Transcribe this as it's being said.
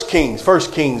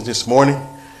First Kings this morning.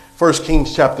 First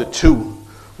Kings chapter 2.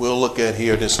 We'll look at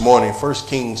here this morning. First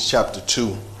Kings chapter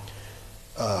 2.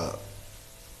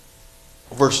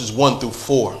 Verses 1 through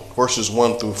 4. Verses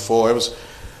 1 through 4.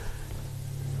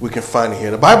 We can find it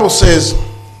here. The Bible says,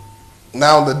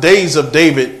 now the days of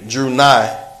David drew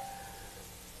nigh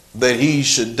that he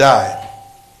should die.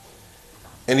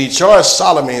 And he charged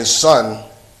Solomon his son,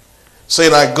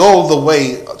 saying, I go the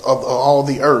way of all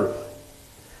the earth.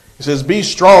 He says, be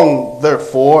strong,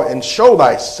 therefore, and show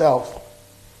thyself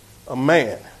a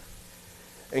man,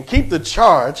 and keep the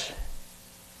charge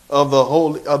of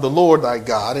the Lord thy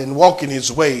God, and walk in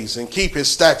his ways, and keep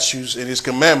his statutes and his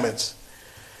commandments,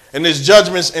 and his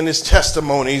judgments and his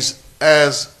testimonies,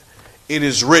 as it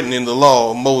is written in the law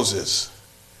of Moses,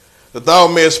 that thou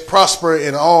mayest prosper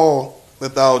in all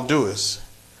that thou doest,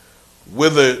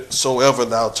 whithersoever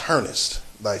thou turnest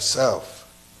thyself.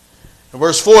 In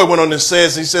verse 4 it went on and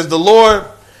says, he says, the Lord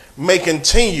may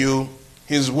continue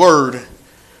his word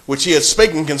which he had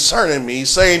spoken concerning me,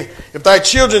 saying, if thy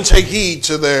children take heed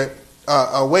to their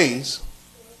ways,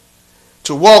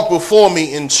 to walk before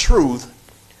me in truth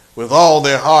with all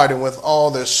their heart and with all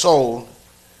their soul,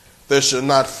 there shall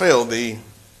not fail thee,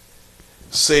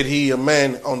 said he, a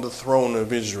man on the throne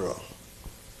of Israel.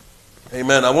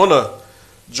 Amen. I want to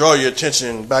draw your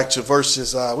attention back to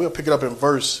verses. We'll pick it up in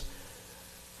verse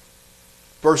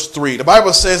 3. The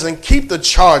Bible says, and keep the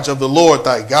charge of the Lord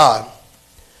thy God,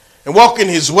 and walk in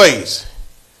his ways,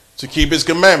 to keep his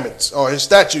commandments, or his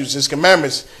statutes, his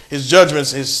commandments, his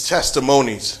judgments, his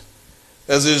testimonies,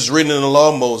 as it is written in the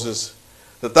law of Moses,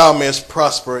 that thou mayest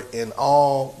prosper in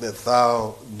all that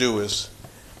thou doest,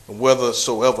 and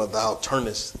whithersoever thou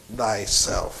turnest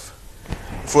thyself.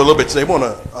 For a little bit today, I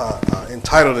want to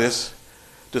entitle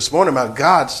this morning about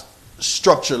God's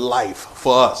structured life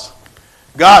for us.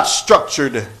 God's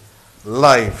structured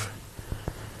life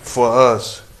for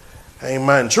us.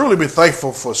 Amen. Truly be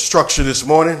thankful for structure this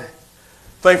morning.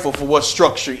 Thankful for what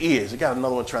structure is. I got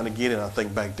another one trying to get in, I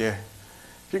think, back there.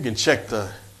 If you can check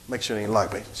make sure it ain't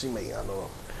locked. She may, I know.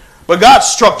 But God's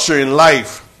structure in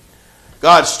life,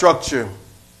 God's structure,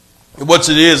 what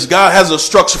it is, God has a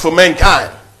structure for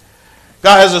mankind.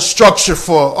 God has a structure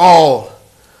for all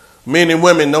men and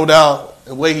women, no doubt,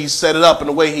 the way he set it up and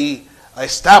the way he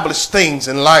established things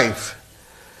in life.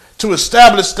 To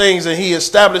establish things, and he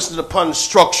established it upon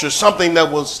structure, something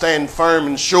that will stand firm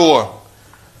and sure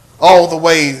all the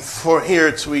way for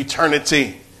here to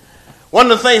eternity. One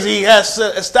of the things he has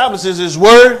established is his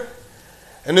word,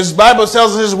 and this Bible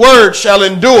tells us his word shall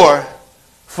endure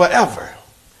forever.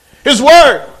 His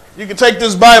word, you can take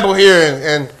this Bible here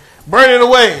and burn it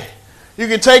away. You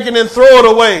can take it and throw it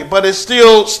away, but it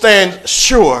still stands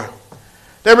sure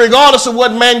that regardless of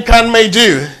what mankind may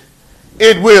do,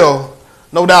 it will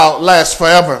no doubt last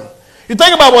forever. You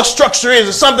think about what structure is.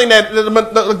 It's something that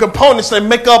the components that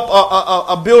make up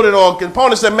a building, or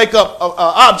components that make up an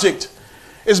object,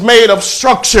 is made of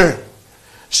structure.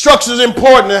 Structure is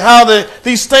important in how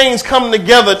these things come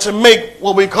together to make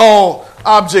what we call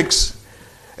objects.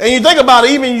 And you think about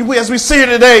it, even as we see it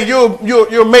today,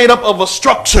 you're made up of a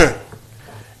structure.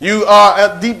 You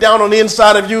are deep down on the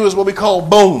inside of you is what we call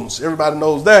bones. Everybody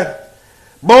knows that.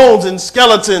 Bones and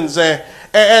skeletons, and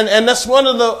that's one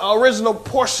of the original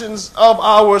portions of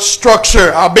our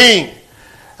structure, our being.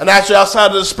 And actually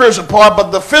outside of the spiritual part, but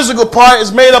the physical part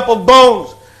is made up of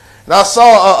bones. And I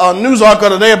saw a news article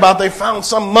today about they found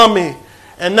some mummy.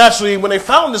 And naturally, when they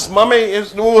found this mummy,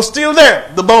 it was still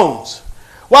there, the bones.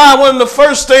 Why? One of the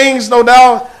first things, no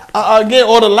doubt,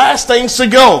 or the last things to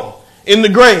go in the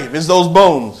grave is those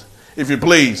bones, if you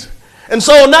please. And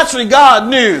so naturally God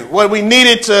knew what we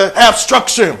needed to have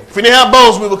structure. If we didn't have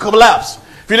bones, we would collapse.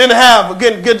 If we didn't have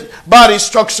good body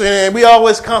structure, and we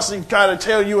always constantly try to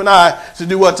tell you and I to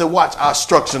do what? To watch our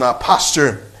structure and our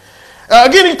posture.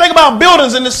 Again, you think about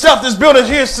buildings in itself. This building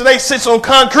here today sits on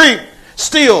concrete,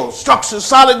 steel, structure,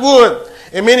 solid wood.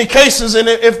 In many cases, and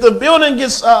if the building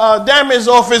gets damaged,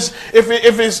 or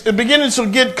if it's beginning to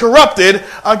get corrupted,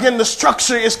 again, the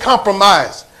structure is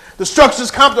compromised. The structure is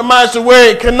compromised to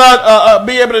where it cannot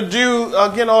be able to do,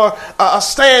 again, or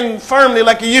stand firmly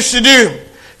like it used to do.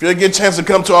 If you get a chance to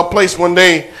come to our place one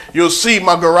day, you'll see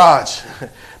my garage.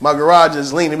 My garage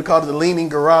is leaning. We call it the Leaning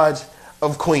Garage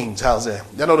of Queens. How's that?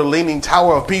 You know the Leaning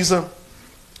Tower of Pisa?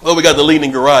 Well, we got the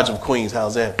Leaning Garage of Queens.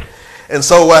 How's that? And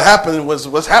so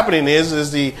what's happening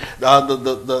is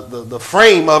the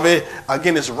frame of it,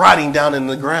 again, is rotting down in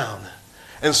the ground.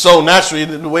 And so naturally,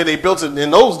 the way they built it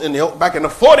back in the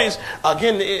 40s,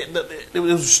 again, it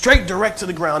was straight direct to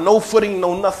the ground, no footing,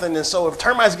 no nothing. And so if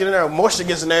termites get in there, or moisture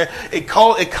gets in there, it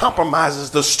compromises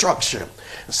the structure.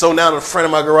 And so now the front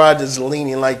of my garage is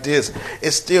leaning like this. It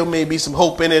still may be some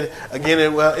hope in it. Again,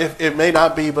 it may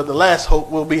not be, but the last hope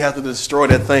will be have to destroy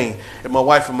that thing if my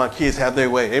wife and my kids have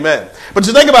their way. Amen. But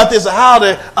you think about this, how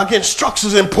structure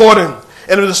is important.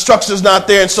 And if the structure is not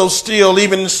there, and so still,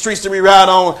 even the streets that we ride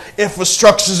on,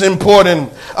 infrastructure is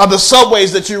important. The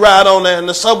subways that you ride on, and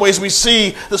the subways we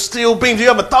see, the steel beams. You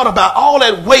ever thought about all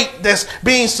that weight that's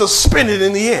being suspended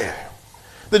in the air?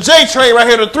 The J train right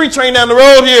here, the 3 train down the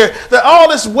road here, that all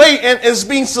this weight is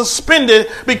being suspended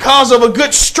because of a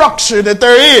good structure that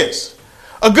there is.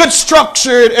 A good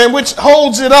structure and which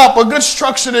holds it up. A good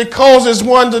structure that causes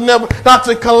one to not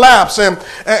to collapse.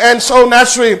 And so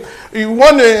naturally, you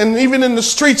wonder, and even in the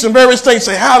streets and various things,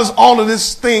 say, how does all of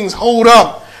these things hold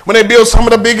up? When they built some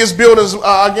of the biggest buildings,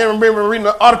 I remember reading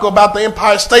an article about the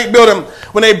Empire State Building.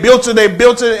 When they built it,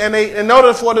 and in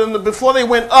order for them, before they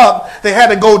went up, they had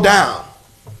to go down.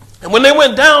 And when they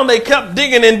went down, they kept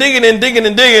digging and digging and digging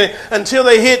and digging until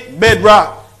they hit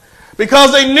bedrock.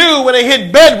 Because they knew when they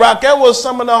hit bedrock, that was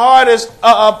some of the hardest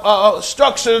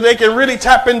structure they can really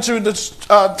tap into to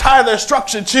tie their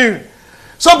structure to.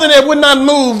 Something that would not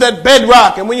move, that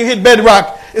bedrock. And when you hit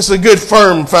bedrock, it's a good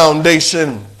firm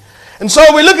foundation. And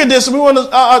so we look at this and we want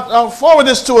to forward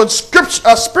this to a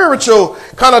spiritual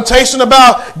connotation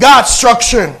about God's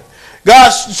structure.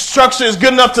 God's structure is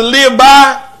good enough to live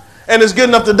by and it's good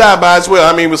enough to die by as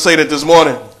well. I mean, we'll say that this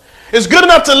morning. It's good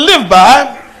enough to live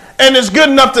by and it's good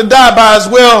enough to die by as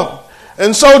well.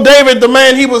 And so David, the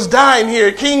man, he was dying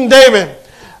here. King David,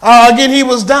 again, he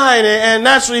was dying. And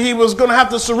naturally, he was going to have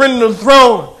to surrender the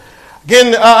throne.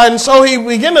 Again, and so he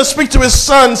began to speak to his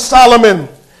son, Solomon.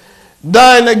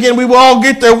 Dying again, we will all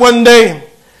get there one day.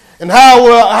 And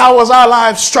how was our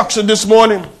lives structured this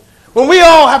morning? When we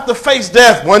all have to face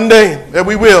death one day, that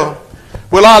we will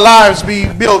our lives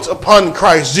be built upon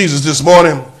Christ Jesus this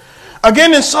morning?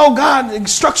 Again, and so God,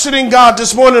 structured in God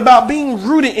this morning about being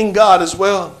rooted in God as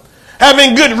well.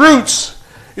 Having good roots.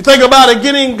 You think about it,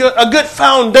 getting a good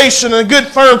foundation, a good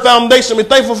firm foundation. We're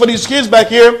thankful for these kids back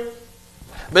here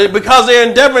because they're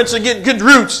endeavoring to get good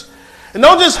roots. And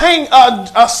don't just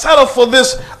settle for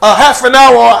this half an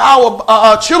hour or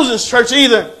hour children's church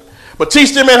either. But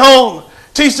teach them at home.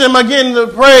 Teach them again to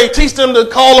pray. Teach them to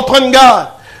call upon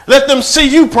God. Let them see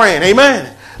you praying.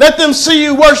 Amen. Let them see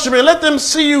you worshiping. Let them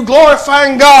see you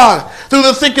glorifying God through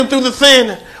the thick and through the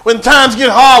thin. When times get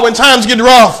hard, when times get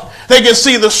rough, they can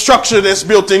see the structure that's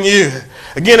built in you.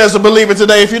 Again, as a believer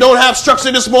today, if you don't have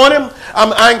structure this morning,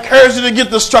 I encourage you to get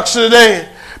the structure today.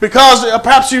 Because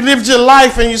perhaps you lived your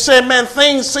life and you said, man,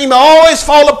 things seem to always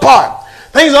fall apart.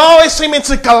 Things are always seeming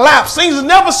to collapse. Things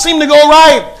never seem to go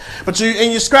right. But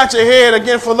you scratch your head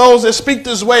again for those that speak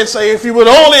this way and say, if you would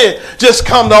only just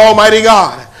come to Almighty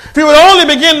God. If you would only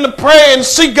begin to pray and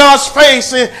seek God's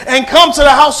face and come to the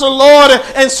house of the Lord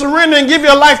and surrender and give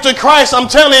your life to Christ, I'm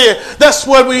telling you, that's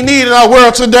what we need in our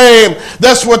world today.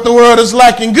 That's what the world is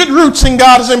lacking. Good roots in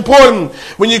God is important.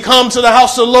 When you come to the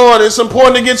house of the Lord, it's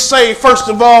important to get saved, first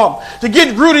of all, to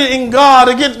get rooted in God,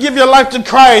 to give your life to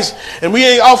Christ. And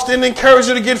we often encourage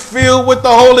you to get filled with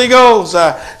the Holy Ghost.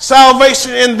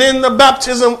 Salvation and then the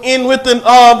baptism in with and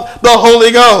of the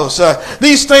Holy Ghost.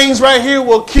 These things right here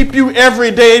will keep you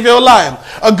every day of your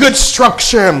life. A good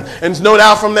structure. And no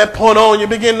doubt from that point on, you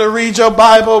begin to read your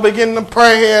Bible, begin to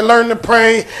pray and learn to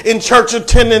pray in church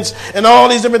attendance and all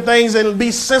these different things and be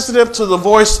sensitive to the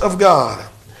voice of God.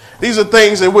 These are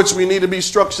things in which we need to be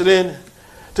structured in,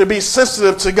 to be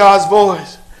sensitive to God's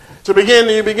voice, you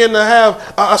begin to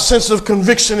have a sense of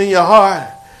conviction in your heart,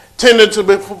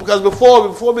 because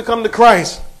before we come to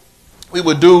Christ, we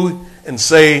would do and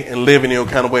say and live in any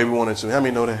kind of way we wanted to. How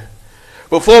many know that?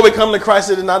 Before we come to Christ,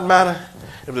 it did not matter.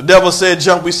 If the devil said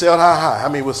jump, we said high. How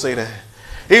many would say that?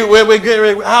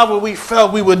 However we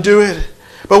felt, we would do it.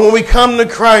 But when we come to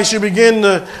Christ, you begin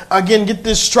to, again, get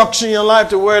this structure in your life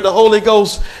to where the Holy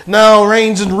Ghost now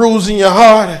reigns and rules in your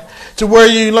heart, to where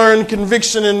you learn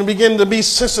conviction and begin to be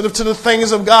sensitive to the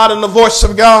things of God and the voice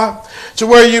of God, to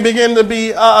where you begin to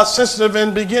be sensitive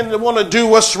and begin to want to do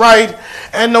what's right.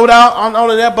 And no doubt, not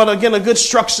only that, but again, a good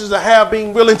structure to have,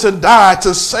 being willing to die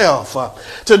to self.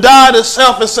 To die to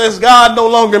self and says, God, no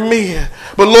longer me,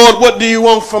 but Lord, what do you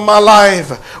want from my life?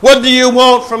 What do you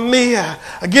want from me?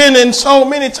 Again, and so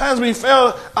many times many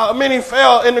fell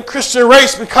in the Christian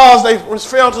race because they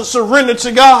failed to surrender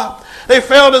to God. They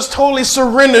failed to totally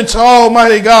surrender to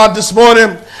Almighty God this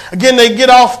morning. again, they get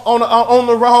off on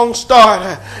the wrong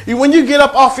start. When you get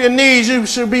up off your knees, you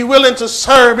should be willing to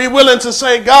serve, be willing to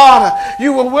say, God,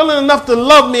 you were willing enough to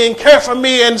love me and care for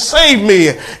me and save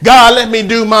me. God, let me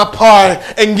do my part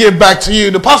and give back to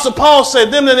you. The Apostle Paul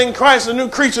said, them that in Christ are new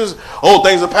creatures, old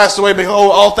things have passed away,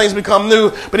 behold, all things become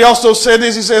new. But he also said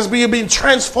this, he says, we are being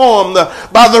transformed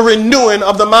by the renewing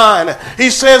of the mind. He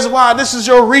says, why? This is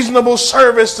your reasonable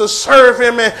service to serve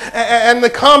him and to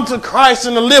come to Christ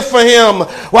and to live for him.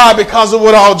 Why? Because of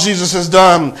what all Jesus has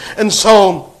done. And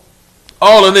so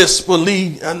all of this will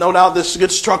lead, no doubt, this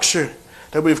good structure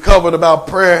that we've covered about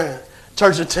prayer,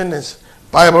 church attendance,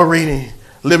 Bible reading,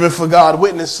 living for God,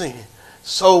 witnessing,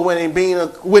 soul winning, being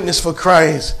a witness for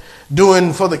Christ,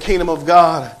 doing for the kingdom of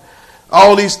God.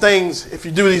 All these things, if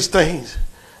you do these things,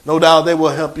 no doubt they will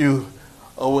help you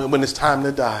when it's time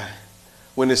to die.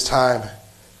 When it's time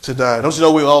to die. Don't you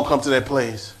know we all come to that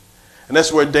place? And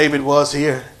that's where David was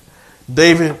here.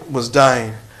 David was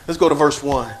dying. Let's go to verse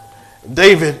 1.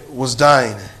 David was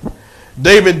dying.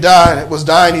 David was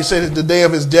dying. He said that the day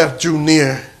of his death drew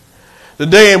near. The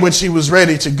day in which he was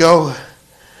ready to go.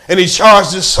 And he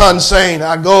charged his son, saying,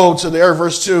 I go to the earth.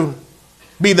 Verse 2.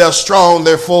 Be thou strong,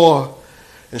 therefore,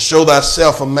 and show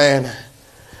thyself a man.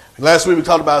 Last week we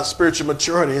talked about spiritual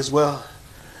maturity as well.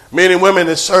 Men and women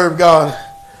that serve God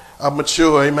are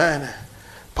mature. Amen.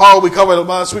 Paul, we covered it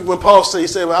last week when Paul said, he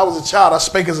said, when I was a child, I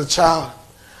spake as a child.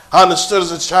 I understood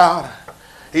as a child.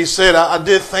 He said, I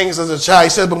did things as a child. He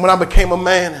said, but when I became a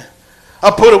man, I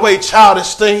put away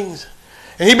childish things.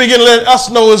 And he began to let us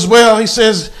know as well. He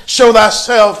says, show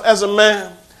thyself as a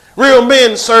man. Real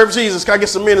men serve Jesus. Can I get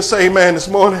some men to say amen this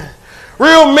morning?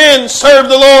 Real men serve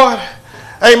the Lord.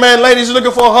 Amen. Ladies, you're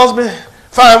looking for a husband?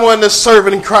 Find one that's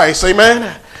serving in Christ.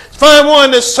 Amen. Find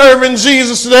one that's serving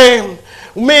Jesus today.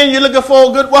 Men, you're looking for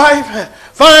a good wife?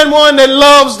 Find one that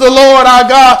loves the Lord our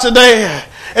God today.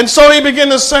 And so he began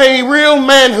to say real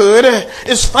manhood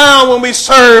is found when we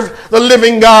serve the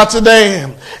living God today.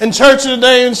 In church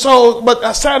today, and so, but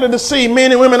I started to see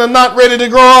men and women are not ready to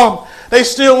grow up. They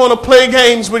still want to play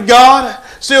games with God,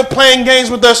 still playing games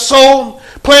with their soul,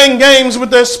 playing games with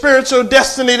their spiritual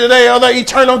destiny today, or their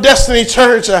eternal destiny,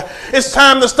 church. It's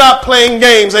time to stop playing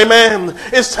games, amen.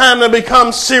 It's time to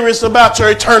become serious about your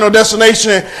eternal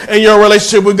destination and your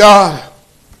relationship with God.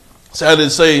 Sad to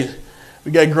say,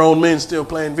 we got grown men still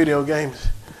playing video games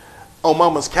on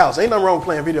mama's couch. Ain't nothing wrong with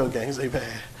playing video games,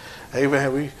 amen.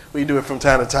 Amen. We do it from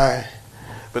time to time,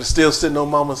 but it's still sitting on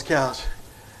mama's couch,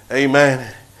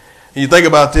 amen. And you think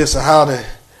about this, how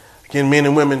again, men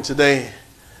and women today,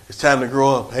 it's time to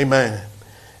grow up. Amen.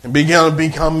 And begin to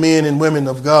become men and women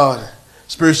of God,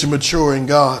 spiritually mature in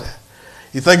God.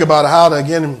 You think about how to,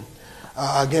 again,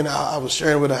 I was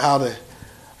sharing with her how to,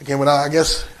 again, I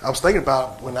was thinking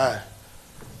about when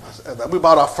we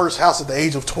bought our first house at the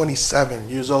age of 27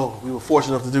 years old. We were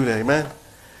fortunate enough to do that. Amen.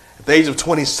 At the age of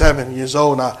 27 years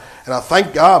old. And I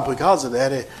thank God because of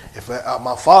that.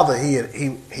 My father,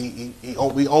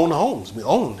 we owned homes. We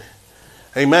owned.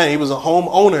 Amen. He was a home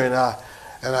owner, and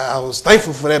I was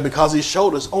thankful for that because he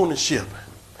showed us ownership.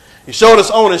 He showed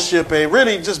us ownership, and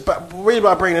really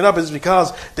by bringing it up is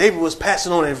because David was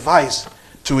passing on advice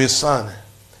to his son.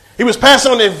 He was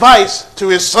passing on advice to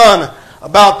his son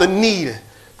about the need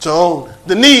to own,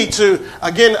 the need to,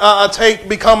 again,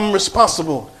 become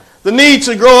responsible, the need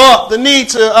to grow up, the need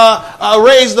to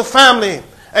raise the family,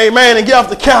 amen, and get off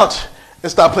the couch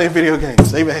and stop playing video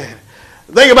games, amen.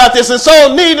 Think about this. And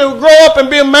so need to grow up and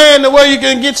be a man the way you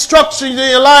can get structure in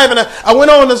your life. And I went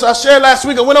on, as I shared last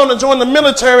week, I went on to join the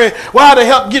military. Why? To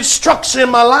help get structure in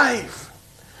my life.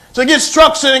 To get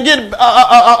structure and get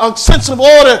a sense of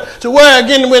order to where,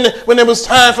 again, when it was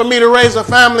time for me to raise a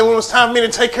family, when it was time for me to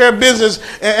take care of business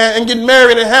and get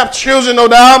married and have children, no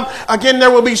doubt, again, there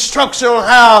will be structure on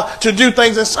how to do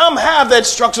things. And some have that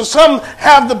structure. Some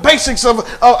have the basics of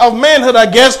manhood, I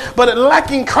guess, but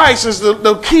lacking Christ is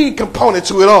the key component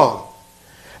to it all.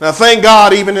 And I thank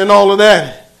God even in all of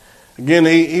that. Again,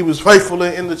 he was faithful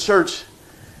in the church,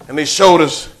 and he showed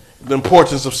us the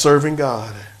importance of serving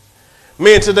God.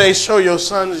 Men today, show your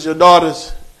sons, your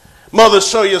daughters. Mothers,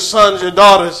 show your sons, your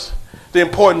daughters the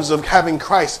importance of having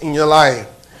Christ in your life.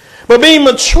 But being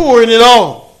mature in it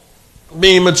all.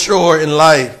 Being mature in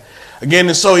life. Again,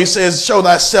 and so he says, show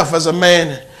thyself as a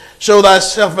man. Show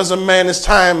thyself as a man. It's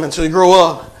time to grow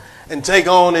up and take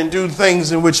on and do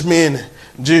things in which men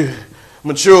do.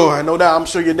 Mature. No doubt, I'm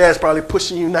sure your dad's probably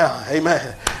pushing you now.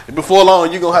 Amen. Before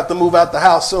long, you're going to have to move out the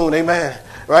house soon. Amen.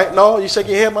 Right? No, you shake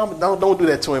your head, mama. Don't do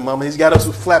that to him, mama. He's got us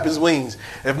to flap his wings.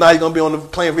 If not, he's going to be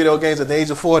playing video games at the age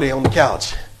of 40 on the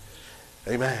couch.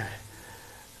 Amen.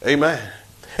 Amen.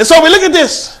 And so we look at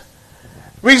this.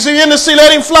 Reach in the sea,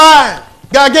 let him fly.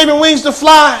 God gave him wings to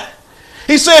fly.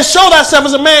 He says, show thyself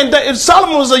as a man. If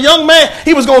Solomon was a young man,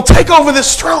 he was going to take over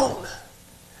this throne.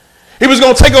 He was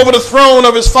going to take over the throne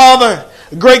of his father,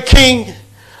 a great king,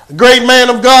 a great man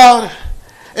of God.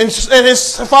 And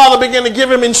his father began to give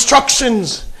him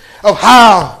instructions of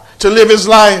how to live his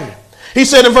life. He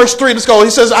said in verse 3, let's go. He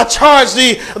says, I charge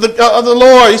thee of the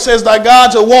Lord. He says, thy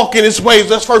God, to walk in his ways.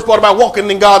 That's the first part about walking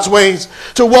in God's ways.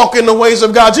 To walk in the ways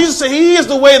of God. Jesus said he is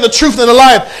the way, the truth, and the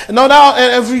life. And no doubt,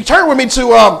 and if you turn with me to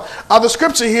the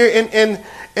scripture here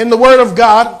in the word of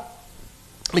God,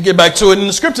 let me get back to it. In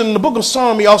the scripture, in the book of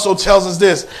Psalm, he also tells us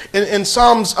this. In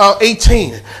Psalms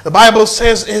 18, the Bible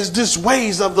says, is this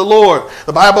ways of the Lord.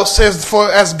 The Bible says,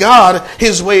 for as God,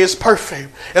 his way is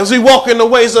perfect. As we walk in the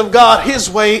ways of God, his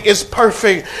way is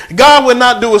perfect. God would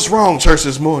not do us wrong, church,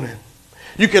 this morning.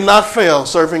 You cannot fail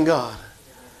serving God.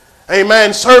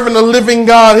 Amen. Serving the living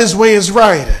God, his way is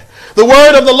right. The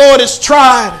word of the Lord is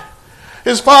tried.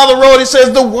 His father wrote, he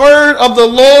says, the word of the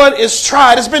Lord is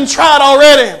tried. It's been tried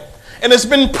already. And it's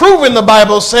been proven, the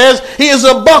Bible says, he is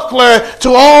a buckler to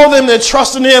all them that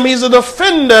trust in him. He's a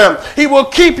defender. He will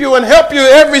keep you and help you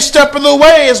every step of the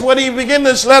way, is what he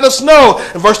begins to let us know.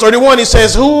 In verse 31, he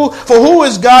says, for who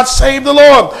is God save the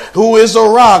Lord? Who is a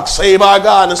rock save our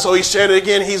God? And so he said it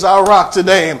again, he's our rock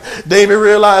today. David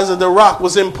realized that the rock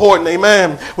was important.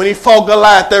 Amen. When he fought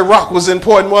Goliath, that rock was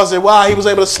important, was it? Why? He was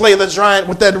able to slay the giant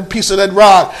with that piece of that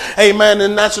rock. Amen.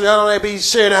 And naturally, I don't know if he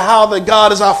shared how that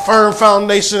God is our firm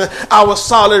foundation, our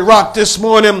solid rock this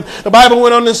morning. The Bible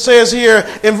went on and says here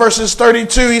in verses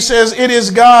 32, he says, it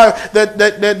is God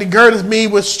that girdeth me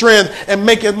with strength and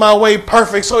maketh my way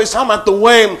perfect. So he's talking about the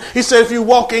way. He said, if you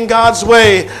walk in God's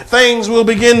way, things will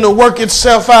begin to work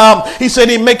itself out. He said,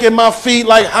 he maketh my feet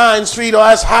like hinds feet, or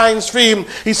as hinds feet.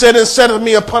 He said, and setteth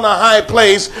me upon a high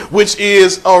place, which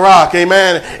is a rock.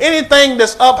 Amen. Anything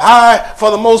that's up high,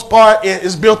 for the most part,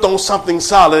 is built on something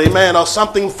solid. Amen. Or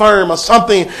something firm, or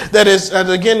something that is,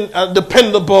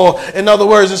 dependable, in other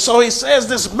words. And so he says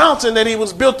this mountain that he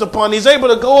was built upon, he's able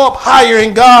to go up higher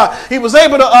in God. He was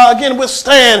able to again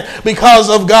withstand because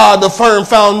of God, the firm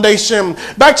foundation.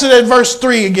 Back to that verse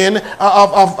 3 again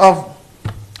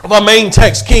of our main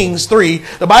text, Kings 3,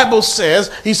 the Bible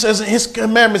says, he says his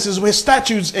commandments, his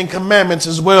statutes and commandments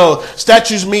as well.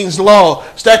 Statutes means law.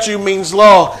 Statute means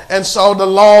law. And so the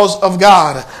laws of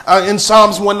God. In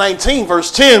Psalms 119,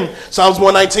 verse 10, Psalms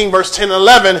 119, verse 10 and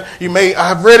 11, I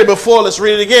have read it before. Let's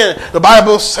read it again. The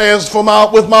Bible says,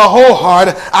 with my whole heart,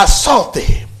 I sought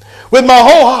thee. With my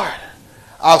whole heart,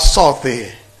 I sought thee.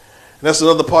 And that's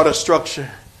another part of structure.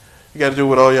 You got to do it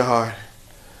with all your heart.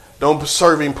 Don't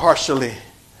serve him partially.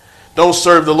 Don't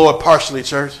serve the Lord partially,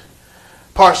 church.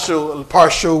 Partial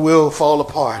will fall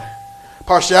apart.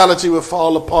 Partiality will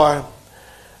fall apart.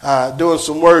 Doing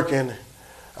some work, and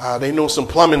they know some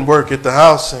plumbing work at the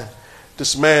house, and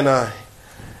this man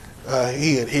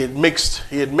he had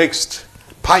mixed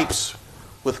pipes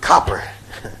with copper,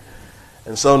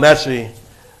 and so naturally,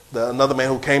 another man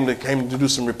who came to do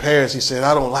some repairs, he said,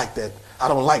 I don't like that. I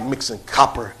don't like mixing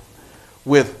copper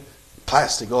with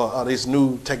plastic or this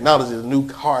new technology, the new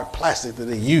hard plastic that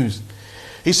they use.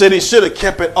 He said he should have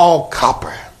kept it all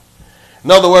copper.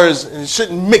 In other words, it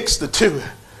shouldn't mix the two,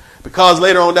 because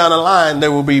later on down the line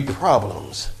there will be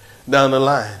problems down the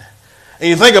line. And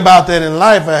you think about that in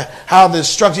life, how this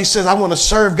structure. He says, I want to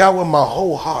serve God with my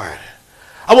whole heart.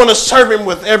 I want to serve him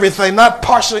with everything, not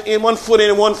partially in, one foot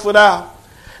in and one foot out.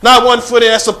 Not one foot in,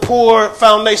 that's a poor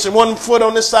foundation. One foot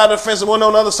on this side of the fence and one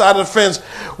on the other side of the fence.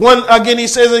 One, again, he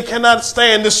says, it cannot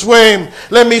stand this way.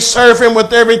 Let me serve him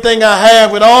with everything I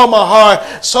have, with all my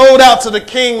heart. Sold out to the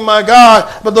King, my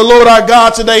God, but the Lord our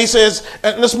God today. He says,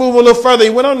 and let's move a little further. He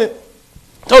went on it.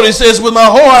 So he says, with my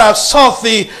whole heart I've sought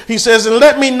thee. He says, and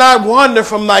let me not wander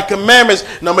from thy commandments.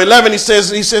 Number 11, he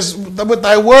says, with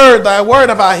thy word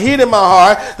have I hid in my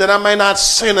heart, that I may not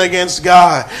sin against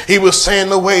God. He was saying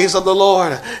the ways of the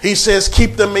Lord. He says,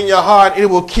 keep them in your heart. It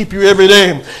will keep you every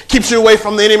day. Keeps you away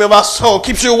from the enemy of our soul.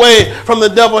 Keeps you away from the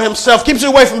devil himself. Keeps you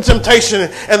away from temptation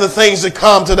and the things that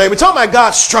come today. We're talking about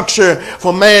God's structure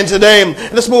for man today. And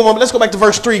let's move on. Let's go back to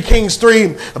verse 3, Kings 3.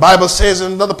 The Bible says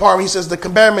in another part, he says, the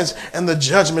commandments and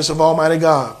the judgments of Almighty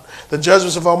God. The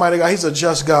judgments of Almighty God. He's a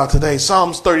just God today.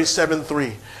 Psalms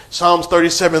 37:3. Psalms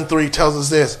 37:3 tells us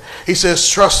this. He says,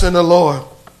 trust in the Lord.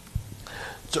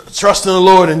 Trust in the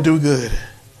Lord and do good.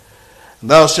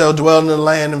 Thou shalt dwell in the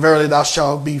land, and verily thou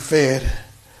shalt be fed.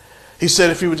 He said,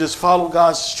 if you would just follow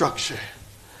God's structure,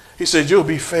 he said, you'll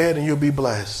be fed and you'll be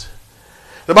blessed.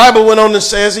 The Bible went on and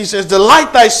says, he says, delight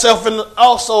thyself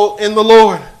also in the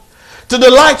Lord. To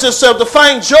delight yourself, to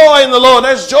find joy in the Lord.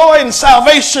 There's joy in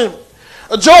salvation.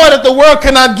 A joy that the world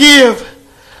cannot give.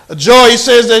 A joy, he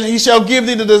says, that he shall give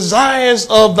thee the desires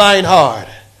of thine heart.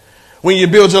 When you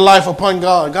build your life upon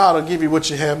God, God will give you what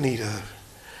you have need of.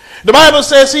 The Bible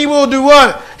says he will do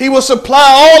what? He will supply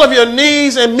all of your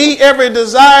needs and meet every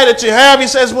desire that you have. He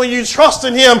says when you trust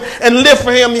in him and live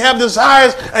for him, you have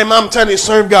desires. And I'm telling you,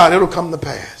 serve God. It'll come to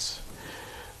pass.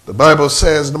 The Bible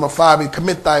says, number 5, you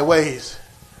commit thy ways.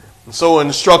 And so in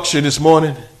the structure this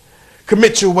morning,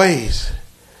 commit your ways.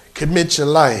 Commit your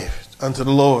life unto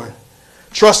the Lord.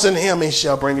 Trust in him, he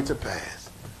shall bring it to pass.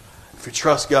 If you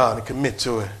trust God and commit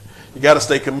to it, you got to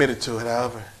stay committed to it,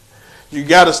 however. You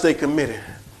got to stay committed.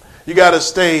 You got to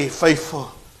stay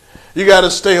faithful. You got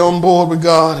to stay on board with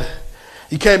God.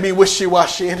 You can't be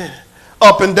wishy-washy in it,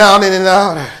 up and down, in and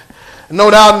out.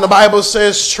 No doubt in the Bible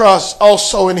says trust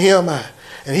also in him,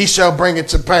 and he shall bring it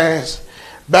to pass.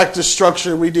 Back to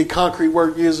structure, we did concrete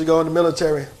work years ago in the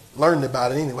military. Learned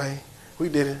about it anyway. We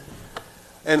did it.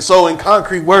 And so in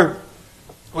concrete work,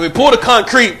 when we poured the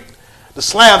concrete, the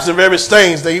slabs and various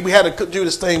things, we had to do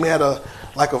this thing. We had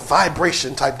like a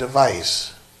vibration type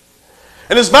device.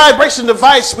 And this vibration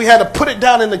device, we had to put it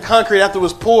down in the concrete after it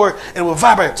was poured, and it would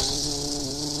vibrate.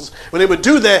 When it would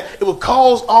do that, it would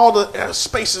cause all the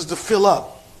spaces to fill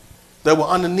up that were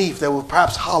underneath, that were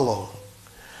perhaps hollow.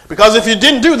 Because if you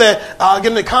didn't do that,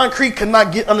 again, the concrete could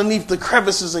not get underneath the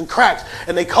crevices and cracks.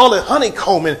 And they call it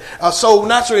honeycombing. So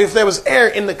naturally, if there was air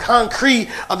in the concrete,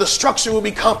 the structure would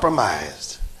be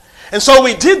compromised. And so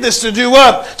we did this to do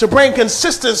what? To bring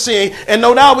consistency. And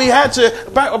no doubt we had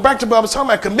to, back to what I was talking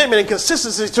about, commitment and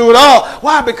consistency to it all.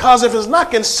 Why? Because if it's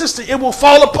not consistent, it will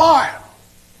fall apart.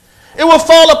 It will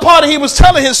fall apart. And he was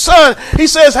telling his son, he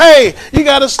says, hey, you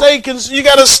got to stay to this. You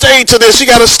got to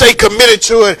stay committed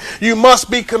to it. You must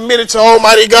be committed to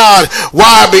Almighty God.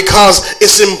 Why? Because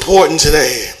it's important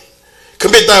today.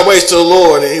 Commit thy ways to the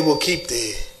Lord and he will keep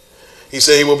thee. He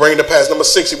said he will bring to pass. Number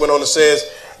 6, he went on and says,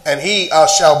 and he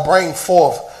shall bring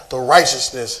forth the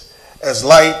righteousness as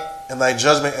light and thy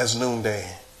judgment as noonday.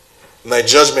 And thy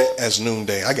judgment as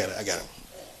noonday. I got it.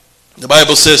 The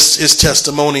Bible says his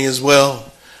testimony as well.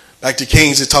 Back to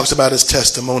Kings, it talks about his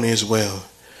testimony as well.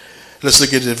 Let's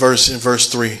look at the verse in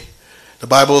verse 3. The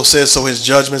Bible says, so his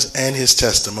judgments and his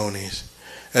testimonies,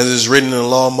 as it is written in the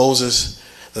law of Moses,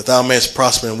 that thou mayest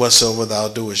prosper in whatsoever thou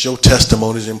doest. Your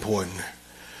testimony is important.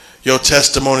 Your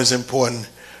testimony is important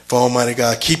for Almighty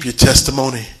God. Keep your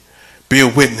testimony. Be a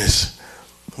witness.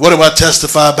 What do I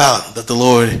testify about? That the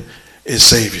Lord is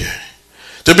Savior.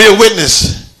 To be a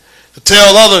witness. To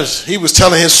tell others. He was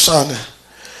telling his son,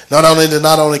 not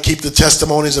only keep the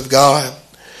testimonies of God.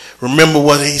 Remember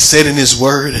what he said in his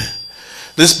word.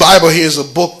 This Bible here is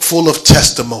a book full of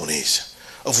testimonies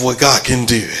of what God can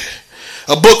do.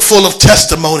 A book full of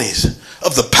testimonies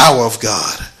of the power of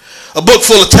God. A book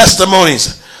full of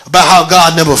testimonies about how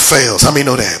God never fails. How many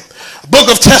know that? A book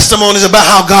of testimonies about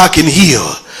how God can heal.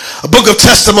 A book of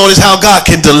testimonies how God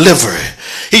can deliver.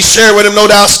 He shared with him,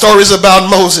 no doubt, stories about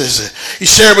Moses. He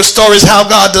shared with stories how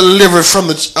God delivered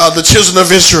from the children of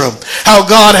Israel. How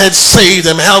God had saved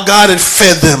them. How God had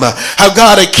fed them. How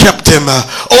God had kept them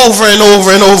over and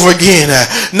over and over again.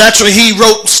 Naturally, he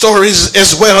wrote stories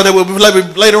as well that would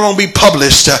later on be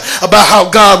published about how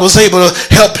God was able to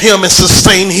help him and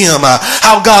sustain him.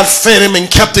 How God fed him and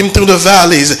kept him through the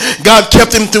valleys. God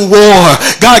kept him through war.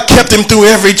 God kept him through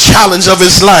every challenge of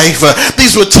his life.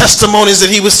 These were testimonies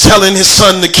that he was telling his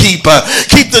son to keep.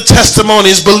 Keep the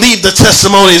testimonies, believe the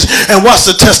testimonies, and watch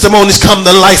the testimonies come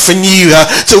to life in you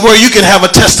to where you can have a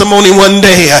testimony one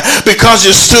day because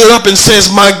you stood up and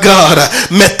says, my God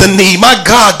met the need. My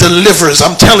God delivers.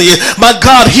 I'm telling you, my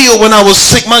God healed when I was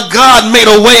sick. My God made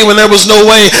a way when there was no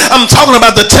way. I'm talking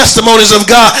about the testimonies of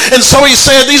God. And so he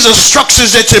said these are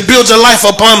structures that you build your life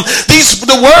upon.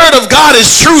 The word of God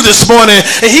is true this morning.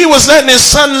 And he was letting his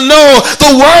son know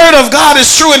the word of God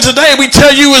is true. And today we tell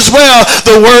you as well,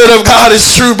 the word of God is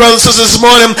true, brothers and sisters, this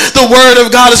morning. The word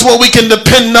of God is what we can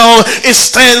depend on. It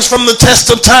stands from the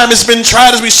test of time. It's been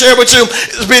tried, as we shared with you.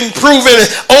 It's been proven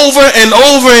over and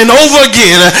over and over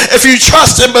again. If you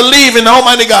trust and believe in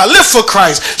Almighty God, live for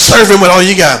Christ, serve him with all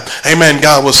you got. Amen.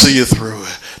 God will see you through.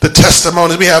 The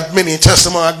testimonies, we have many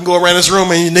testimonies. I can go around this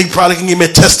room and you probably can give me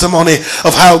a testimony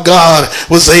of how God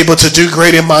was able to do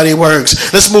great and mighty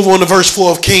works. Let's move on to verse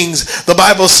 4 of Kings. The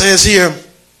Bible says here,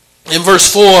 in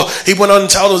verse 4, he went on and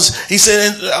told us, he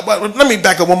said, let me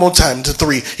back up one more time to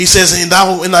 3. He says, in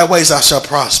thy ways thou shalt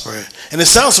prosper. And it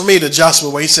sounds for me to Joshua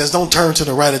where he says, don't turn to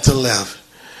the right or to the left,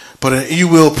 but you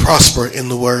will prosper in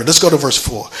the word. Let's go to verse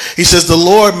 4. He says, the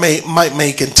Lord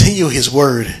may continue his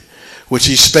word, which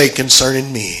he spake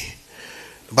concerning me.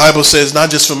 The Bible says, not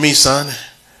just for me, son.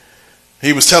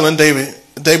 He was telling David,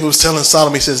 David was telling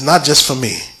Solomon, he says, not just for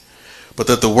me, but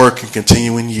that the work can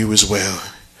continue in you as well.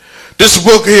 This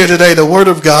book here today, the Word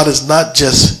of God, is not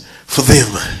just for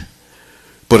them,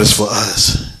 but it's for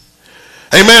us.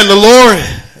 Amen. The Lord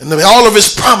and all of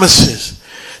his promises.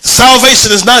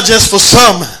 Salvation is not just for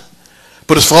some,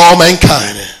 but it's for all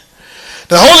mankind.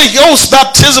 The Holy Ghost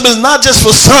baptism is not just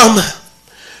for some,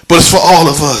 but it's for all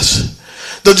of us.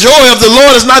 The joy of the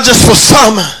Lord is not just for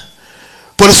some,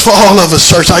 but it's for all of us,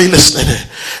 church. Are you listening?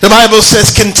 The Bible says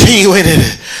continue in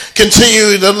it.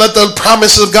 Continue to let the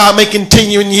promise of God may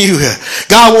continue in you.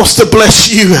 God wants to bless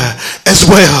you as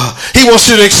well. He wants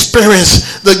you to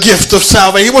experience the gift of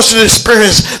salvation. He wants you to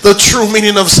experience the true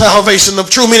meaning of salvation, the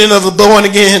true meaning of the born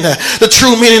again, the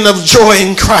true meaning of joy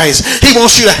in Christ. He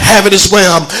wants you to have it as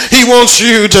well. He wants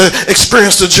you to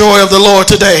experience the joy of the Lord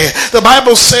today. The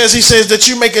Bible says, he says that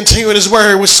you may continue in his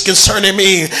word, which is concerning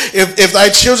me. If thy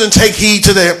children take heed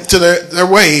to their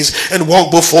ways and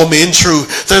walk before me in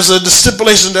truth. There's a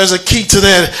stipulation, there's a key to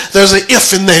that. There's an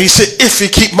if in there. He said, if you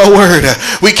keep my word.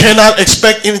 We cannot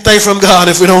expect anything from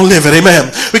God if we don't live it. Amen.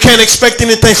 We can't expect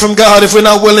anything from God if we're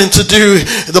not willing to do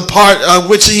the part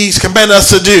which he's commanded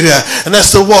us to do. And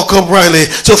that's to walk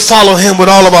uprightly, to follow him with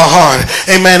all of our heart.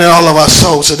 Amen. And all of our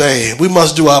soul today. We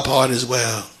must do our part as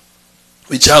well.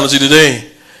 We challenge you today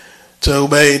to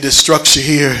obey this structure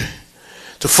here,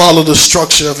 to follow the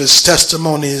structure of his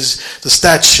testimonies, the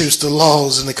statutes, the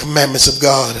laws, and the commandments of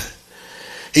God.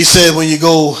 He said when you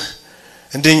go,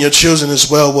 and then your children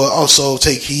as well will also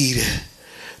take heed.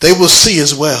 They will see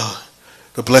as well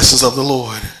the blessings of the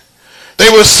Lord. They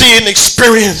will see and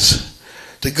experience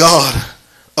the God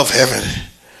of heaven.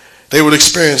 They will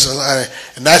experience,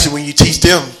 and that's when you teach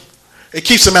them, it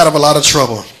keeps them out of a lot of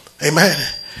trouble. Amen.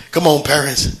 Come on,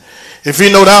 parents. If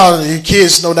you know that, your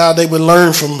kids know that they would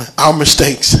learn from our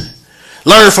mistakes,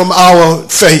 learn from our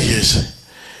failures.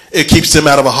 It keeps them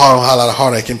out of a lot of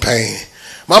heartache and pain.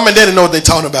 Mom and daddy know what they're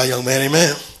talking about, young man.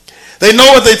 Amen. They know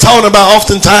what they're talking about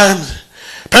oftentimes.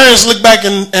 Parents look back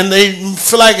and they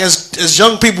feel like as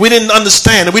young people, we didn't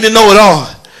understand it. We didn't know it all.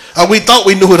 We thought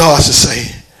we knew it all, I should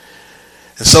say.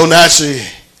 And so naturally,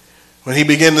 when he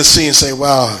began to see and say,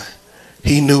 wow,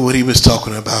 he knew what he was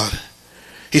talking about.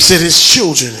 He said his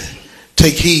children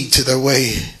take heed to their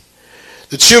way.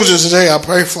 The children today, I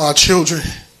pray for our children.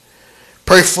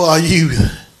 Pray for our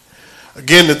youth.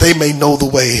 Again, that they may know the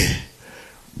way.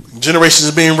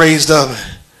 Generations are being raised up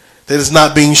that is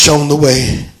not being shown the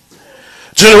way.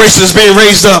 Generation is being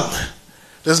raised up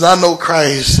does not know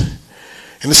Christ.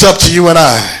 And it's up to you and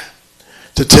I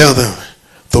to tell them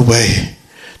the way.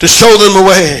 To show them the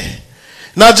way.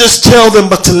 Not just tell them,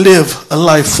 but to live a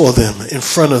life for them, in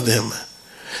front of them.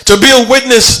 To be a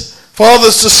witness for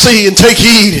others to see and take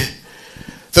heed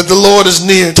that the Lord is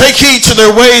near. Take heed to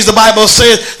their ways. The Bible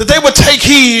says that they would take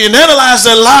heed and analyze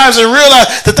their lives and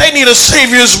realize that they need a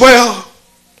Savior as well.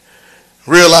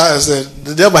 Realize that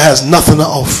the devil has nothing to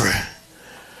offer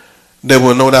that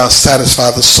will no doubt satisfy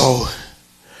the soul.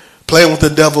 Playing with the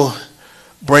devil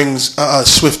brings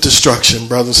swift destruction,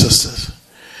 brothers and sisters.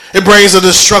 It brings a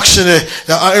destruction,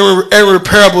 an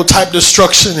irreparable type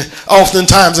destruction,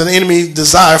 oftentimes an enemy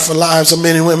desire for lives of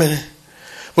men and women.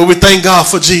 But we thank God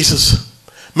for Jesus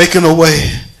making a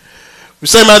way. We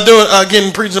say about doing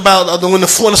again, preaching about when the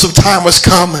fullness of time was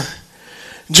come.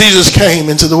 Jesus came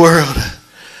into the world.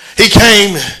 He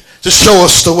came to show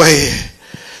us the way.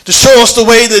 To show us the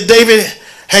way that David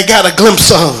had got a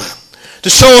glimpse of. To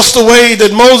show us the way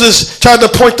that Moses tried to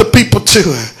point the people to.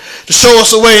 To show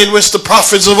us the way in which the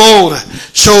prophets of old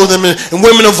showed them and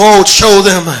women of old showed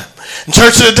them. In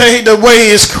church today, the way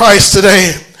is Christ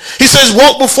today. He says,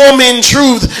 walk before me in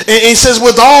truth. And he says,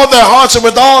 with all their hearts and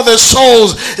with all their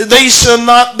souls, it shall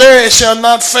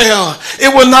not fail.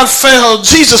 It will not fail.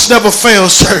 Jesus never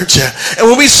fails, church. And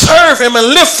when we serve him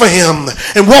and live for him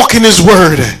and walk in his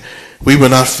word, we will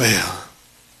not fail.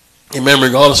 Amen,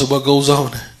 regardless of what goes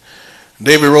on.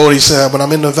 David wrote, he said, when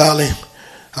I'm in the valley,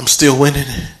 I'm still winning.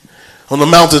 On the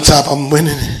mountaintop, I'm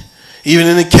winning. Even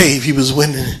in the cave, he was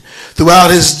winning. Throughout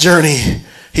his journey,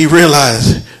 he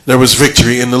realized there was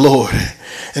victory in the Lord.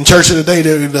 In church today,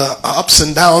 the ups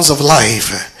and downs of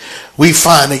life, we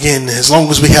find again, as long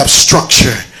as we have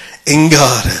structure in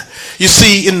God. You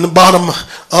see, in the bottom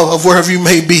of wherever you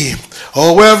may be,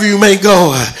 or wherever you may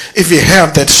go, if you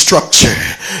have that structure,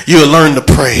 you'll learn to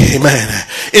pray. Amen.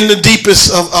 In the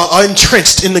deepest of,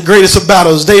 entrenched in the greatest of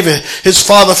battles, David, his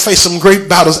father, faced some great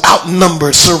battles,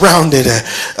 outnumbered, surrounded,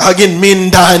 again,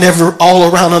 men dying all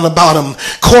around and about him,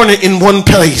 cornered in one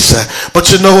place.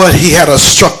 But you know what? He had a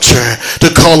structure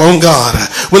to call on God.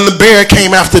 When the bear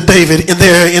came after David in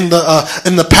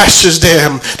the pastures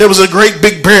there was a great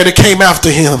big bear that came after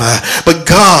him. But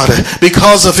God,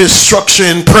 because of his structure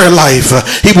in prayer life,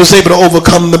 he was able to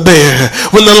overcome the bear.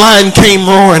 When the lion came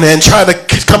roaring and tried to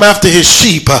come after his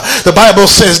sheep, the Bible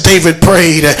says David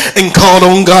prayed and called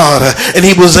on God, and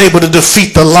he was able to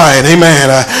defeat the lion. Amen.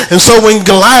 And so when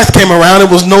Goliath came around, it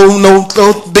was no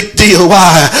big deal.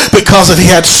 Why? Because he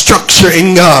had structure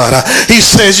in God. He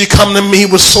says, you come to me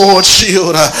with sword,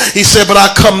 shield. He said, but I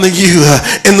come to you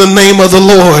in the name of the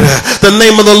Lord. The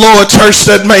name of the Lord, church,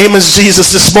 that name is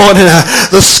Jesus this morning,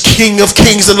 the King of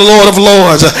kings and the Lord of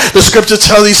lords. The scripture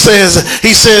tells, he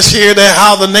says here that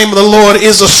how the name of the Lord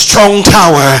is a strong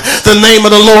tower. The name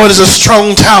of the Lord is a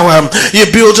strong tower. You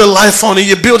build your life on it.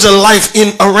 You build your life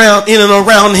in and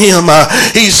around him.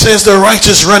 He says the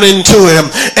righteous run into him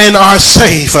and are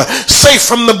safe. Safe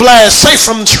from the blast, safe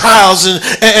from trials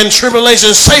and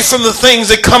tribulations, safe from the things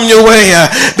that come your way.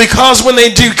 Because when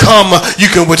they do come, you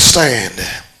can withstand.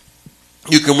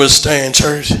 You can withstand,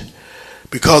 church,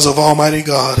 because of Almighty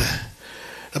God.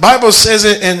 The Bible says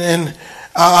it, and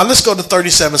let's go to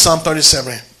 37, Psalm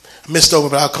 37. I missed over,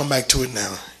 but I'll come back to it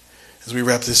now as we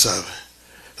wrap this up.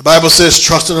 The Bible says,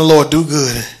 trust in the Lord, do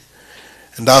good,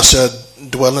 and thou shalt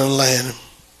dwell in the land.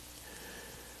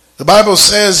 The Bible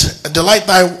says, delight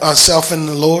thyself in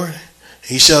the Lord,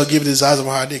 he shall give the desires of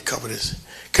our heart. They cover this.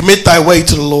 Commit thy way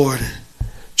to the Lord,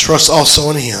 trust also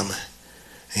in him,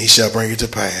 and he shall bring it to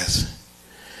pass.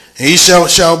 And he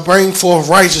shall bring forth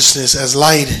righteousness as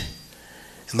light,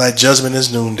 and thy judgment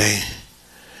as noonday.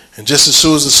 And just as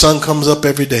soon as the sun comes up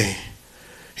every day,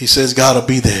 he says God will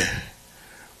be there.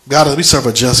 God, we serve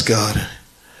a just God.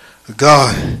 A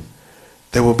God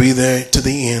that will be there to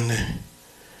the end.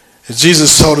 As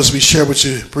Jesus told us, we share with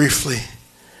you briefly.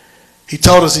 He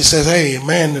told us, he says, hey, a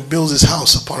man that builds his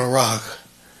house upon a rock.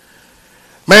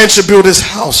 Man should build his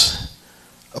house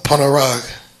upon a rock.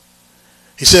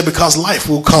 He said, because life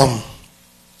will come.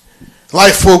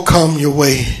 Life will come your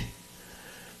way.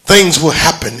 Things will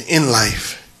happen in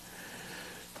life.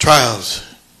 Trials,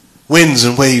 winds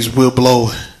and waves will blow.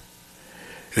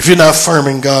 If you're not firm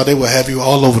in God, they will have you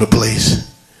all over the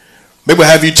place. They will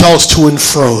have you tossed to and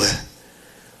fro,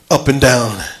 up and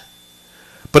down.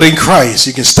 But in Christ,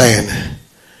 you can stand.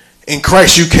 In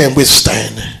Christ, you can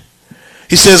withstand.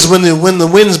 He says, when the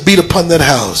winds beat upon that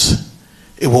house,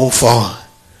 it won't fall.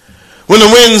 When the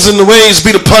winds and the waves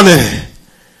beat upon it,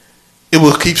 it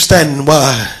will keep standing.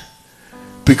 Why?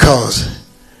 Because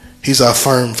he's our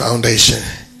firm foundation.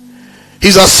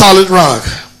 He's our solid rock.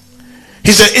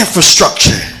 He's that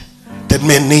infrastructure that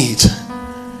men need.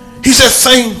 He's that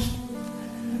thing,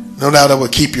 no doubt, that will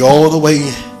keep you all the way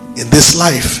in this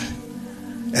life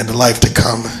and the life to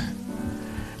come.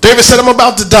 David said, I'm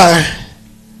about to die.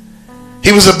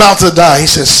 He was about to die. He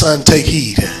said, son, take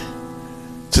heed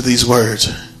to these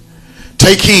words.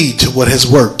 Take heed to what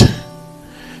has worked.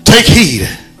 Take heed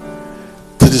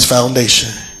to this foundation.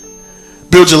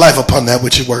 Build your life upon that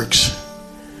which it works.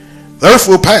 The earth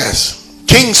will pass.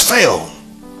 Kings fail.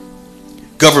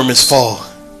 Governments fall.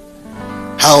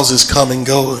 Houses come and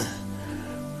go.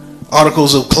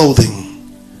 Articles of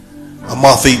clothing are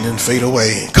moth-eaten and fade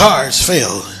away. Cars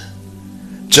fail.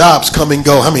 Jobs come and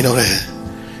go. How many know that?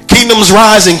 Kingdoms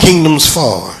rise and kingdoms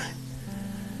fall.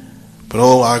 But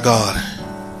oh, our God,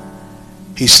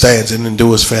 he stands and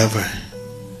endures forever.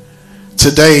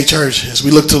 Today, church, as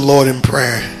we look to the Lord in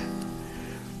prayer,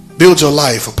 build your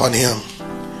life upon him.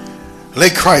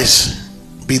 Let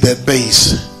Christ be that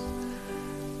base,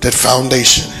 that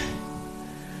foundation,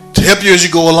 to help you as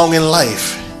you go along in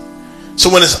life. So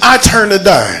when it's our turn to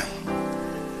die,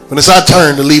 when it's our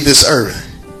turn to leave this earth,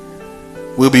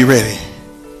 we'll be ready.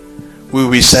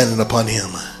 We'll be standing upon him.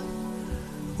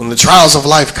 When the trials of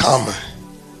life come,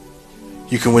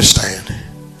 you can withstand.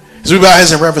 As we bow our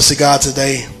heads in reverence to God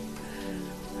today,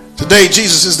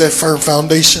 Jesus is that firm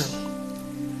foundation.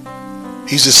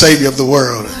 He's the Savior of the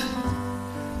world.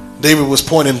 David was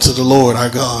pointing to the Lord, our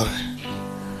God,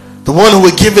 the one who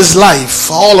would give his life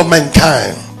for all of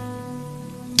mankind.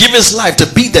 Give his life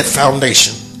to be that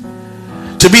foundation,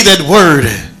 to be that word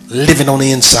living on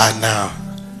the inside now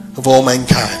of all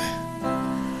mankind.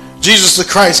 Jesus the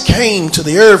Christ came to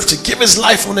the earth to give his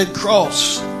life on that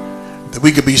cross that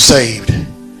we could be saved,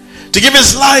 to give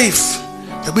his life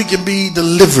that we can be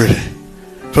delivered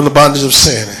from the bondage of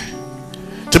sin,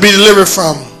 to be delivered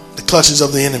from the clutches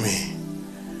of the enemy,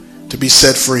 to be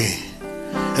set free.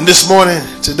 And this morning,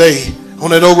 today, on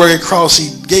that old rugged cross, he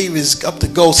gave his up the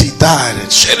ghost. He died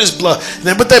and shed his blood. And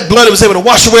then with that blood, it was able to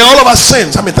wash away all of our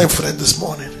sins. I'm thankful for that this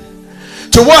morning.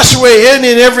 To wash away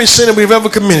any and every sin that we've ever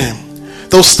committed.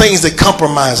 Those things that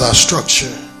compromise our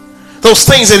structure. Those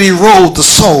things that erode the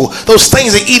soul. Those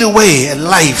things that eat away at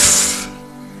life.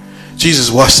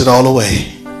 Jesus washed it all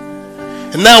away.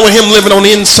 And now with him living on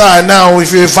the inside, now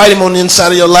if you invite him on the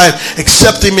inside of your life,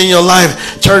 accept him in your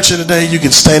life, church of today, you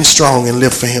can stand strong and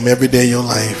live for him every day of your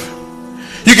life.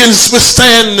 You can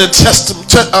withstand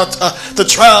the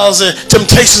trials and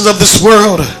temptations of this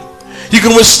world. You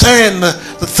can withstand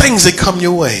the things that come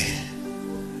your way.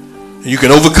 You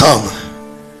can overcome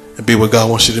and be what God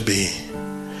wants you to be.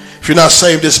 If you're not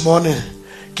saved this morning,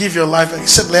 give your life,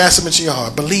 simply ask him into your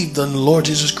heart. Believe in the Lord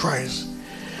Jesus Christ.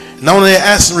 Not only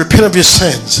ask him, repent of your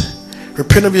sins.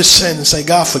 Repent of your sins and say,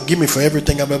 God, forgive me for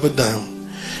everything I've ever done.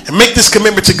 And make this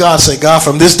commitment to God. Say, God,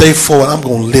 from this day forward, I'm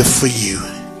going to live for you.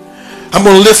 I'm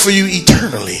going to live for you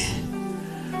eternally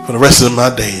for the rest of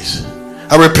my days.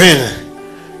 I repent.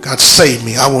 God, save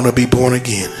me. I want to be born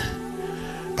again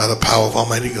by the power of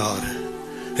Almighty God.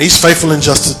 And he's faithful and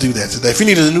just to do that today. If you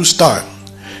need a new start,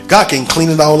 God can clean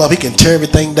it all up. He can tear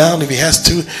everything down if he has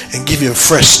to and give you a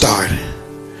fresh start.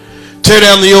 Tear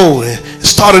down the old and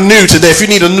start anew today. If you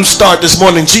need a new start this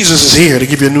morning, Jesus is here to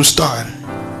give you a new start.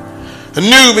 A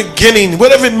new beginning,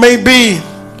 whatever it may be,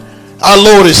 our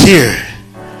Lord is here.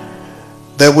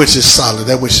 That which is solid,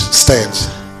 that which stands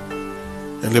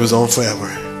and lives on forever.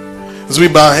 As we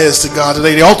bow our heads to God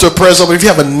today, the altar of prayer is open. If you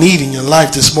have a need in your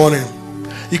life this morning,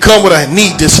 you come with a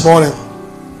need this morning.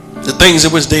 The things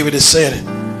in which David has said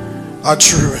are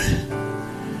true.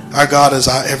 Our God is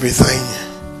our everything.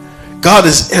 God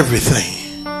is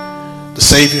everything. The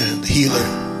Savior, the healer.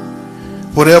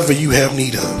 Whatever you have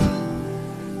need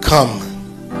of, come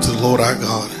to the Lord our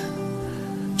God.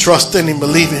 Trust in him,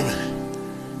 believe him.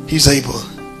 He's able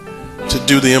to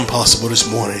do the impossible this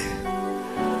morning.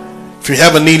 If you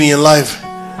have a need in your life,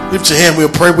 lift your hand. We'll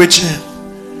pray with you.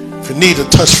 If you need a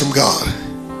touch from God,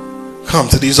 come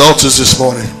to these altars this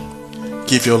morning.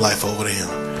 Give your life over to him.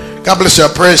 God bless you.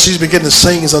 Our prayer she's beginning to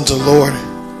sing is unto the Lord.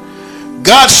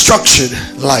 God structured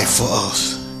life for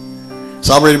us. It's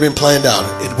already been planned out.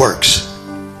 It works.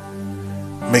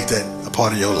 Make that a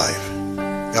part of your life.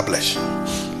 God bless you.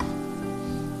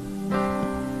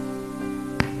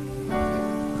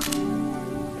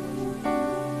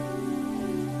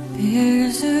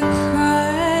 There's a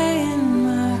cry in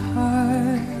my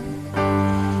heart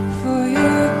for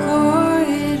your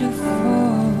glory to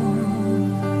fall,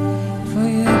 for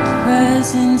your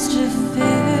presence to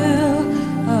fill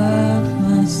up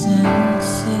my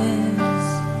senses.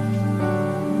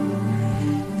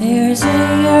 There's a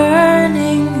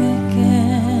yearning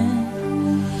again,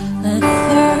 a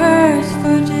thirst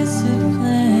for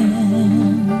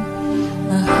discipline,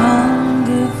 a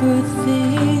hunger for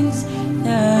things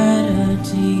that are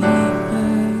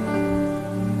deeper.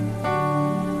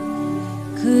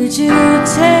 Could you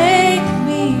take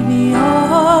me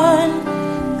beyond?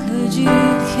 Could you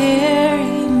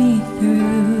carry me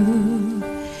through?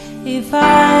 If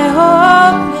I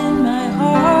open my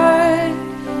heart,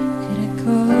 could I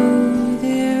go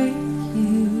there with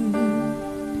you?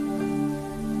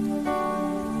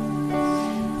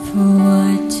 For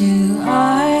what do I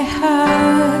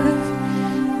have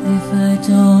if I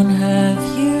don't have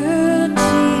you,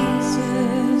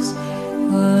 Jesus?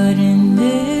 What in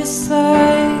this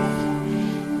life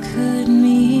could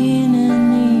mean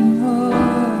anymore?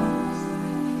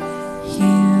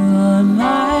 You are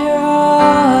my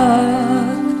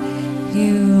rock,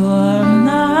 you are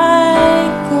my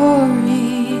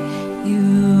glory, you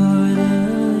are the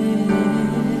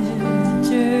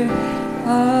lifter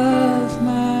of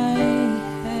my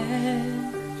head.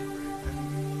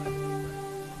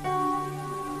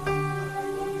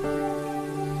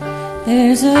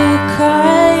 There's a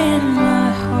cry in my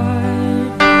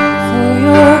heart for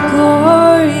your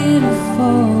glory to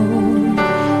fall,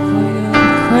 for your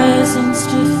presence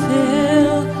to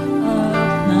fill up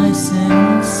my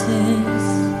senses.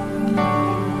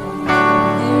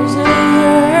 There's a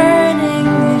yearning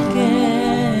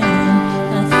again,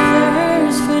 a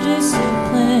thirst for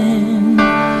discipline, a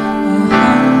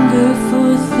hunger for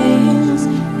things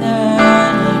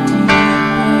that are deeper.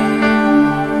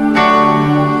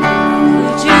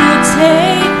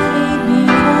 Take me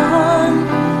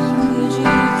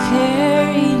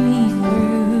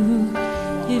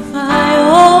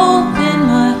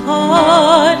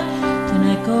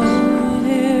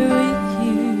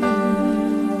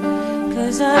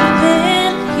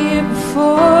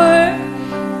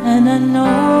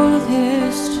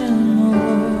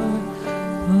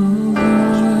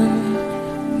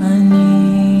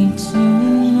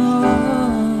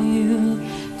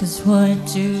what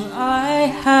do I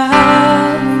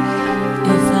have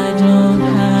if I don't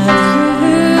have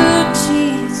you,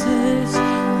 Jesus?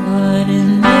 What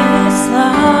in this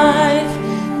life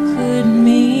could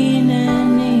mean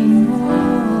anymore?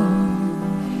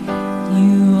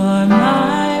 You are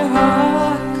my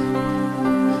rock,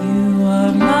 you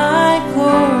are my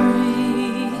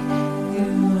glory,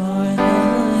 you are the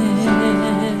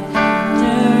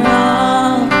lifter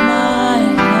of my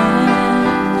head.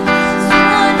 So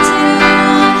what do I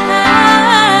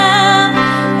have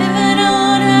if I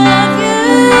don't have you,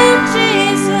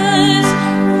 Jesus?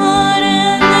 What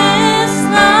in this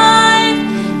life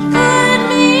could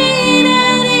mean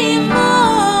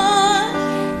anymore?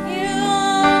 You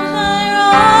are my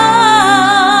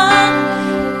rock,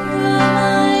 you are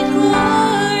my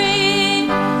glory,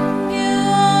 you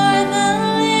are the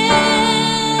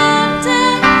lifter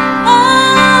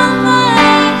of my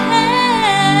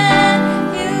head.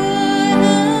 You are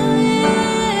the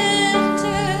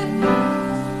lifter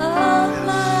of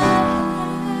my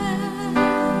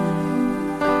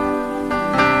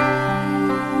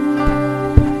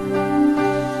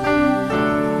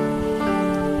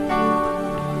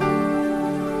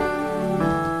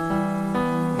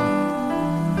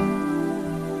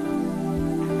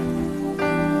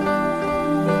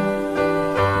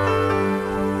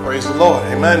Praise the Lord.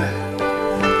 Amen.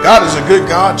 God is a good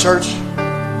God, church.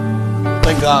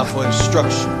 Thank God for his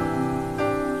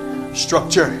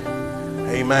structure.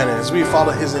 Amen. And as we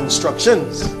follow his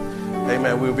instructions,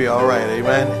 amen, we'll be all right.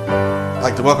 Amen. I'd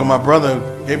like to welcome my brother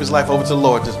who gave his life over to the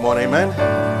Lord this morning. Amen.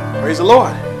 Praise the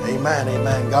Lord. Amen.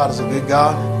 Amen. God is a good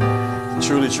God and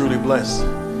truly, truly blessed.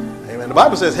 Amen. The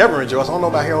Bible says heaven rejoices. I don't know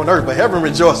about here on earth, but heaven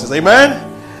rejoices. Amen.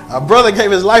 Our brother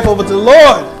gave his life over to the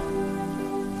Lord.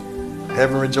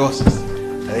 Heaven rejoices.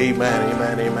 Amen,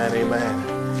 amen, amen, amen.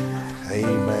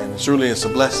 Amen. Truly it's a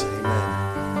blessing.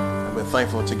 Amen. I've been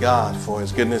thankful to God for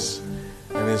his goodness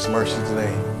and his mercy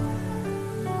today.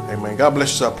 Amen. God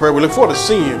bless you. I pray. We look forward to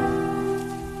seeing you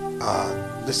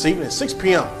this evening at 6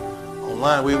 p.m.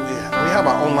 online. We have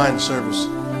our online service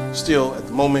still at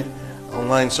the moment.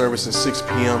 Online service at 6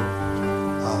 p.m.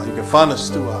 You can find us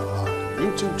through our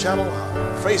YouTube channel,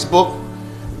 our Facebook,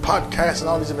 podcast, and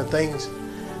all these different things.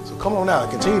 So come on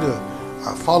out. Continue to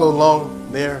follow along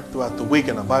there throughout the week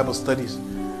in our Bible studies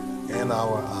and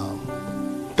our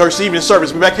Thursday evening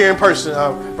service. We're back here in person,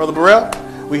 Brother Burrell.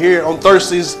 We're here on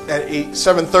Thursdays at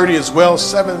 7:30 as well,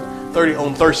 7:30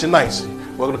 on Thursday nights.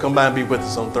 Welcome to come by and be with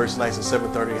us on Thursday nights at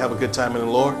 7:30. Have a good time in the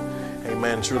Lord.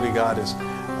 Amen. Truly, God is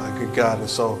a good God. And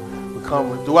so we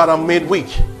come throughout our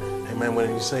midweek. Amen. When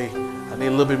you say, I need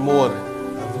a little bit more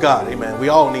of God. Amen. We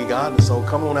all need God. And so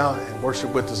come on out and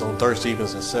worship with us on Thursday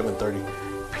evenings at 7:30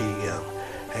 p.m.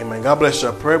 Amen. God bless you.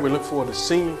 I pray. We look forward to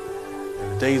seeing you in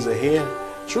the days ahead.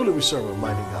 Truly, we serve a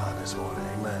mighty God this morning.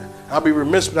 Amen. I'll be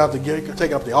remiss without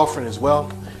take up the offering as well.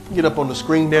 You can get up on the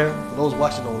screen there. For those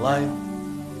watching online.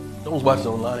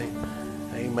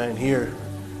 Amen. Here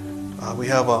we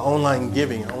have online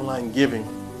giving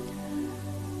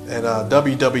at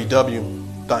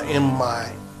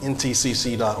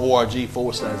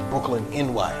www.mintcc.org/Brooklyn,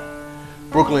 NY.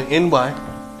 Brooklyn, NY.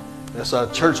 That's our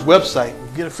church website.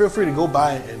 Feel free to go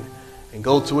by and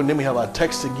go to it. And then we have our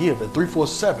text to give at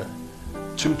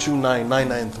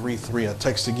 347-229-9933. Our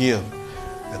text to give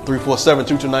at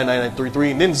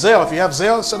 347-229-9933. And then Zelle. If you have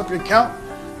Zelle, set up your account.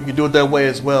 You can do it that way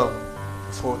as well.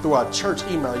 Through our church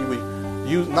email, you would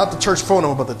use not the church phone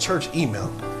number, but the church email.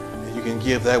 And you can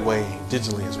give that way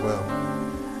digitally as well.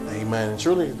 Amen. And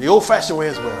truly, the old-fashioned way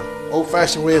as well.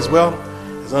 Old-fashioned way as well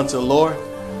is unto the Lord.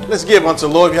 Let's give unto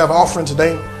the Lord. If you have an offering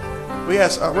today, we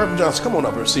ask Reverend Johnson, come on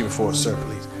up and receive it for us, sir,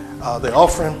 please. The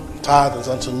offering, tithe is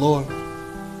unto the Lord.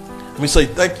 And we say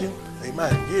thank you.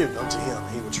 Amen. Give unto him.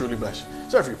 He will truly bless you.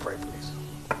 Sir, if you pray, please.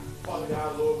 Father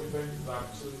God, Lord, we thank you for the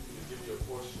opportunity to give you a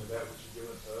portion of that which you've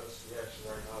given to us. We ask you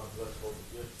right now to bless both the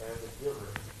gift and the giver.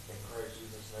 In Christ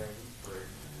Jesus' name we pray.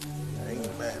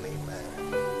 Amen. Amen.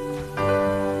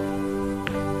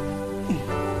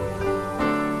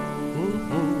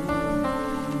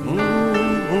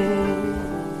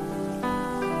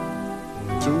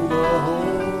 To the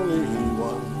Holy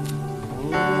One.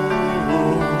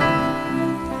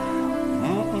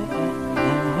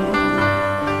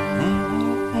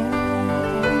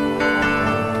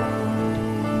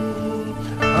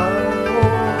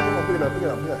 Pick it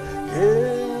up.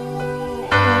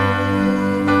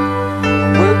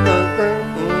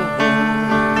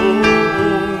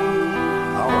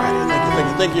 All right.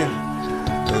 Thank you.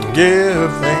 And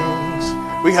give thanks.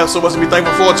 We have so much to be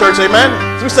thankful for, church.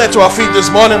 Amen. So we stand to our feet this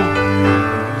morning.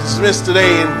 Dismissed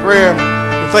today in prayer.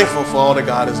 We're thankful for all that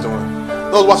God is doing.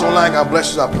 Those watching online, God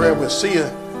bless you. Our prayer. We'll see you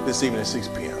this evening at 6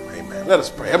 p.m. Amen. Let us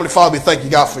pray. Heavenly Father, we thank you,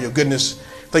 God, for your goodness.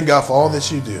 Thank God for all that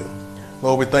you do.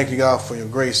 Lord, we thank you, God, for your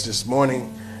grace this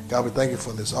morning. God, we thank you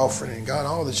for this offering. And God,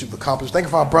 all that you've accomplished. Thank you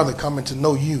for our brother coming to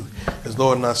know you as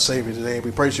Lord and our Savior today.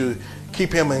 We pray that you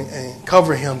keep him and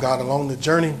cover him, God, along the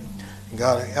journey. And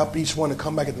God, help each one to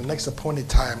come back at the next appointed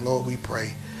time, Lord, we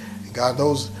pray. And God,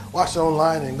 those watching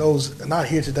online and those not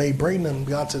here today, bring them,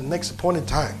 God, to the next appointed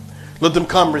time. Let them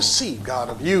come receive, God,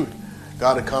 of you.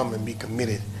 God, to come and be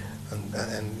committed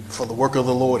and for the work of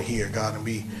the Lord here, God. And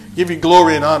we give you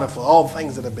glory and honor for all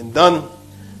things that have been done.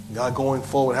 God, going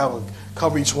forward,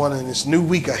 cover each one in this new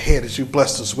week ahead that you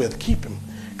blessed us with. Keep him,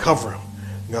 cover him.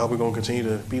 God, we're going to continue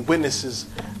to be witnesses,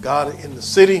 God, in the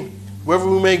city, wherever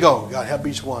we may go. God, help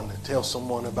each one to tell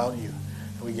someone about you.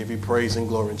 And we give you praise and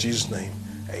glory in Jesus' name.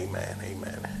 Amen.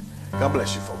 Amen. God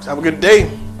bless you, folks. Have a good day.